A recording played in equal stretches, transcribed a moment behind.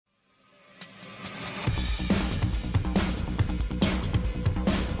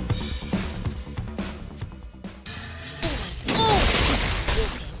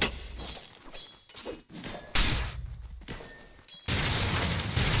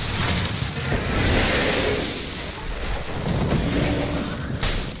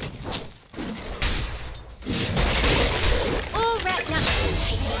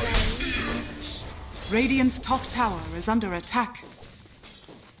Radiant's top tower is under attack.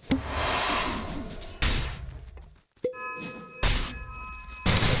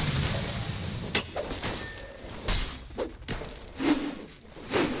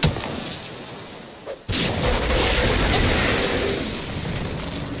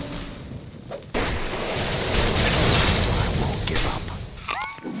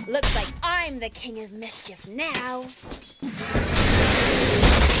 Looks like I'm the king of mischief now.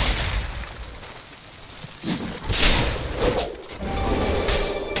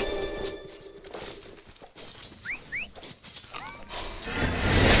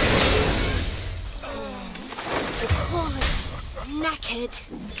 The call it knackered.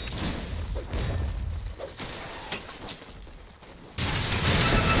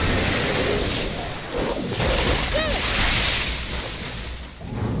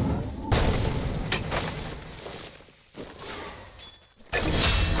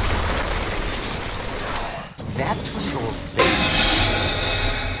 That was your best.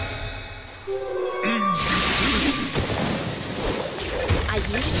 I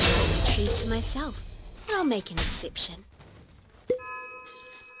usually keep my trees to myself, but I'll make an exception.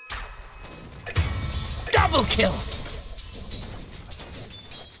 Double kill!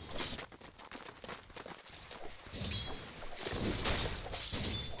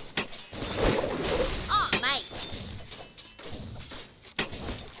 Aw, mate!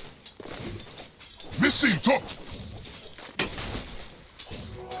 Missing top!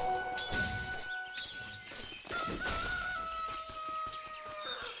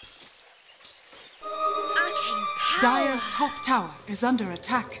 Arcane power! Dire's top tower is under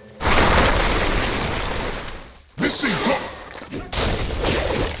attack. Missing top!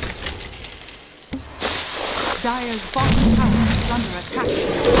 Dire's bottom tower is under attack.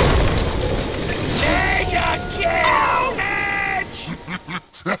 Mega kill!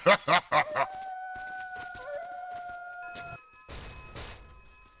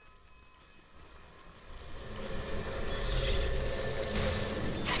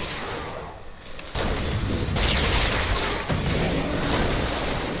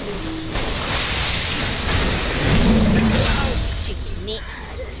 Stupid net.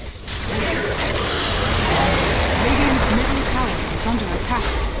 Radiant's middle tower is under attack.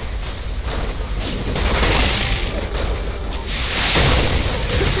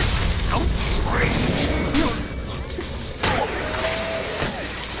 Outrage!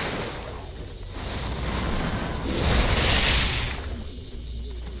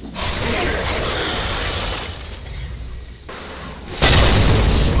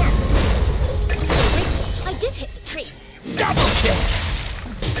 I did hit the tree. Double kill!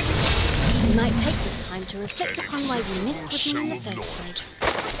 You might take this time to reflect upon why you messed with me in the first place.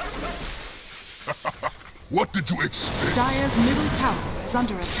 What did you expect? Dire's middle tower is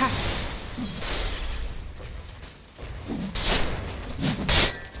under attack.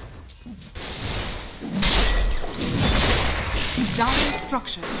 Dire's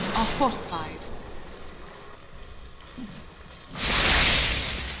structures are fortified.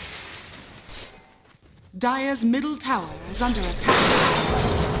 Dire's middle tower is under attack.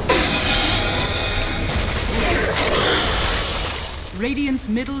 Radiant's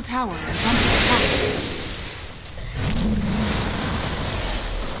middle tower is under attack.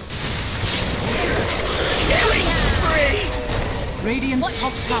 Killing spree! Radiant's Watch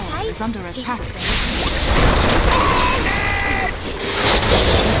top your tower step, is under heaps attack. of danger.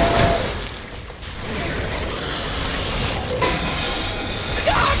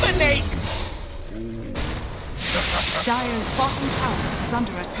 Dominate! Dire's bottom tower is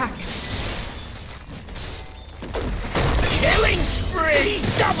under attack. Killing spree!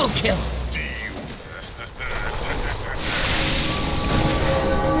 Double kill!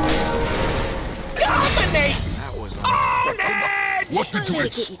 Dominate! That was Own it! What did Don't you let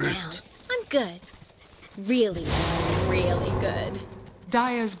it get you down. expect? I'm good. Really, really good.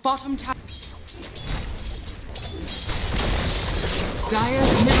 Dire's bottom tower.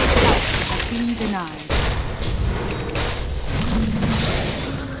 Dire's middle tower has been denied.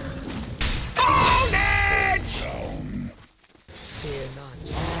 Own it! Fear not.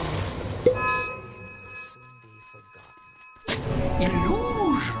 Your shame will soon be forgotten.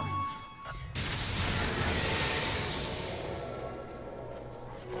 Illusion!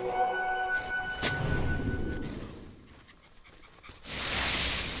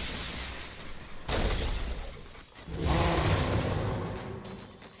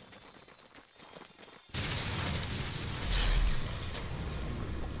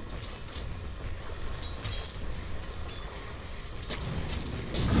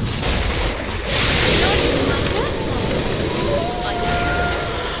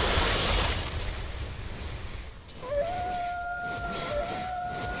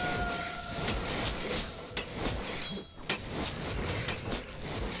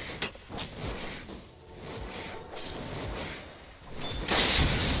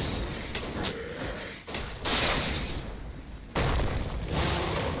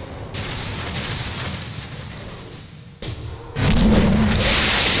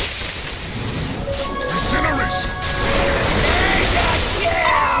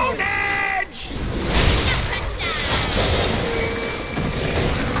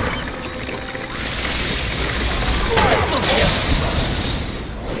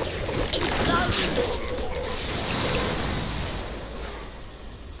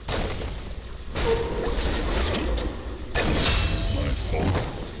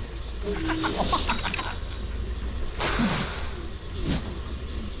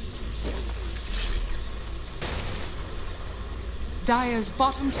 Dire's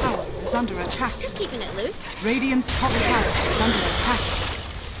bottom tower is under attack. Just keeping it loose. Radiant's top tower is under attack.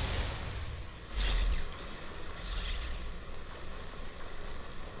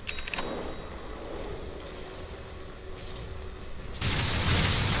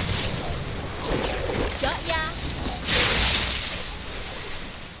 Got ya.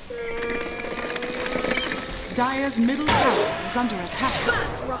 Dire's middle tower is under attack.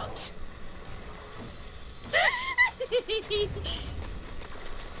 Back rot.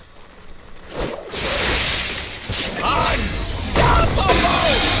 Unstoppable!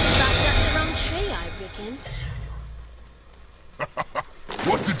 Backed up the wrong tree, I reckon.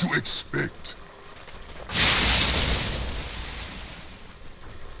 What did you expect?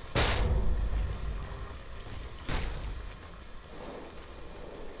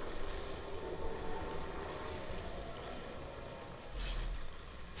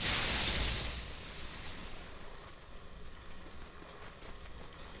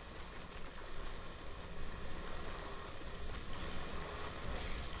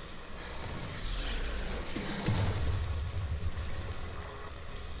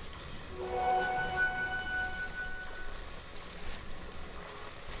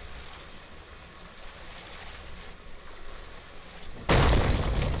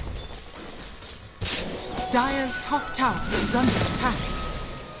 Dire's top tower is under attack.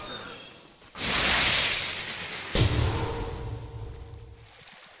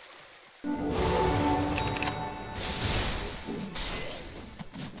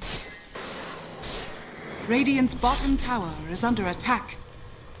 Radiant's bottom tower is under attack.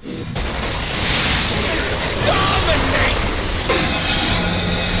 Dominate!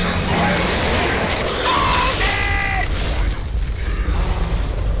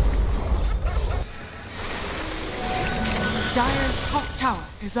 Dire's top tower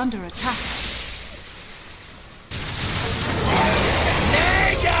is under attack.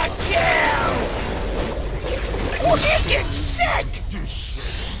 Mega kill! Wicked sick!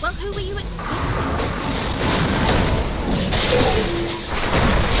 Well, who were you expecting?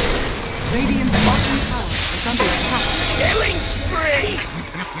 Radiant's bottom tower is under attack. Killing spree!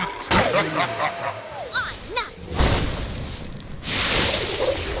 I'm nuts!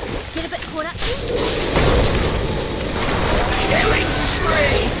 Get a bit caught up here? Killing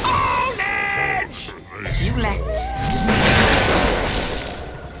spree! Own it! You left.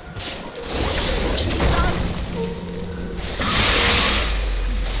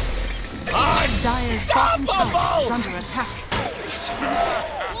 Dire's bottom tower is under attack.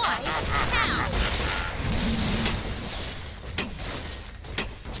 Why? How?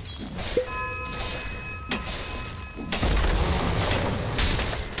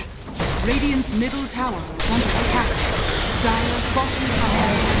 Radiant's middle tower is under attack. Dire's bottom tower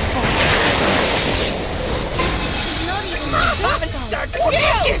is fallen. It's not even my Monster birthday. wicked I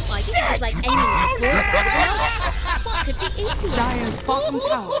think it's sick! like aiming at bullseye. What could be easier? Dire's bottom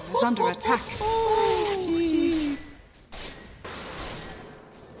tower is under attack.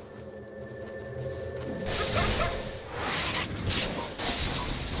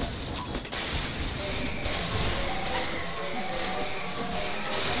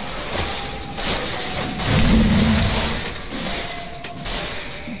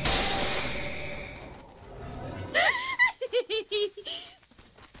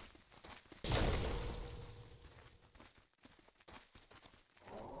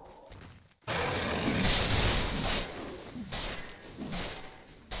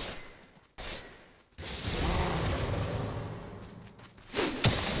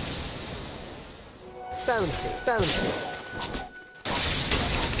 Bounty, bounty.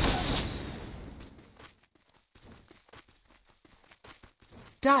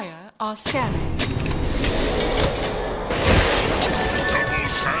 Dire are scanning.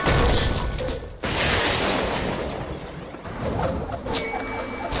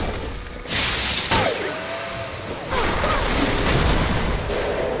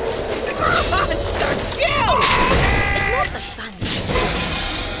 Monster kill! It's not the fun that's good.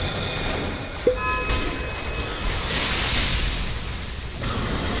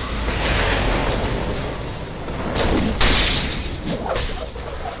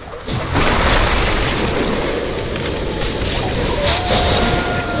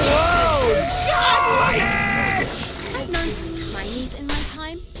 I've known some tinies in my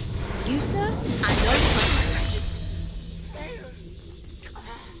time. You, sir, are no tiny.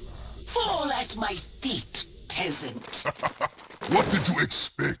 Fall at my feet, peasant. What did you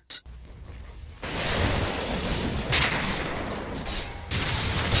expect?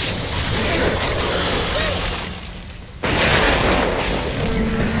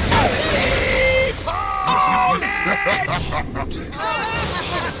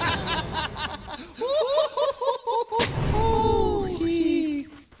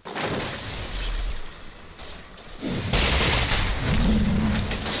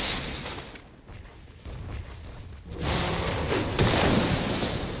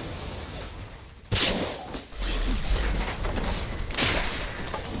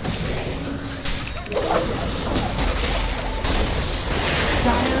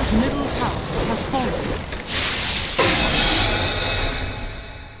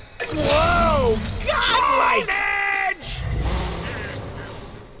 Whoa! Godlike! Edge!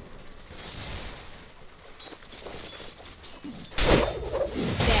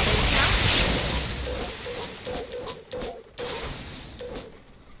 Very tough.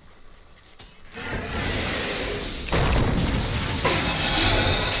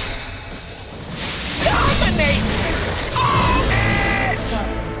 Dominate! Honest!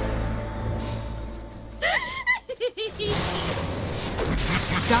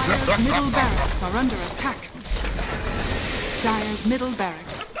 Dire's middle barracks are under attack. Dire's middle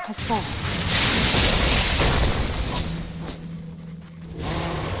barracks has fallen.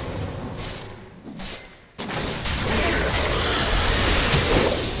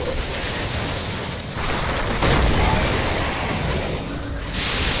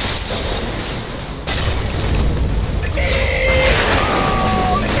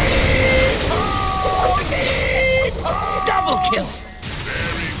 Double kill!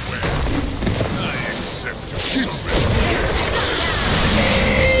 Very well. I accept your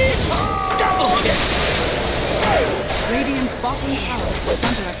Double kill! Radiant's bottom tower is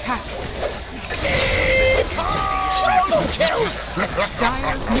under attack. Triple kill!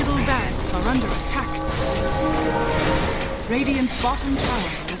 Dire's middle barracks are under attack. Radiant's bottom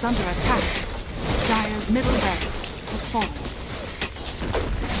tower is under attack. Dire's middle barracks has fallen.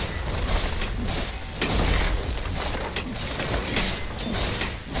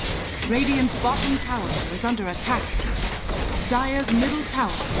 Radiant's bottom tower is under attack. Dire's middle tower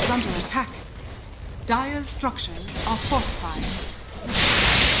is under attack. Dire's structures are fortified.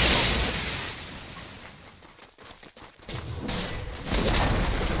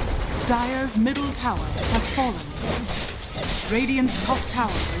 Dire's middle tower has fallen. Radiant's top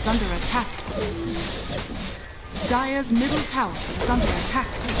tower is under attack. Dire's middle tower is under attack.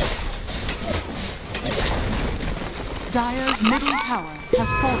 Dire's middle tower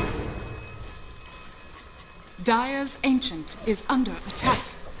has fallen. Dire's Ancient is under attack.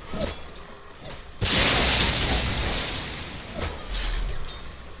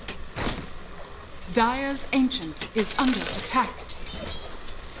 Dire's Ancient is under attack.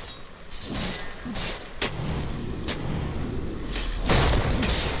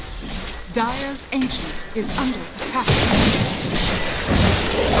 Dire's Ancient is under attack.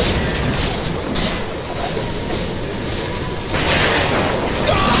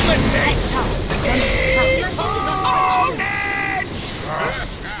 Dominate! Tower is under attack.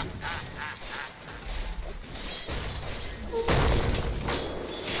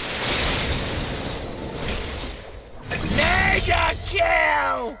 Mega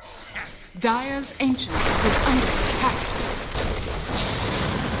kill! Dire's Ancient is under attack.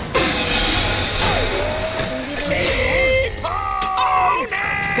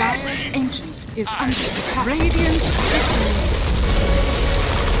 Dire's Ancient is under attack. Radiant victory!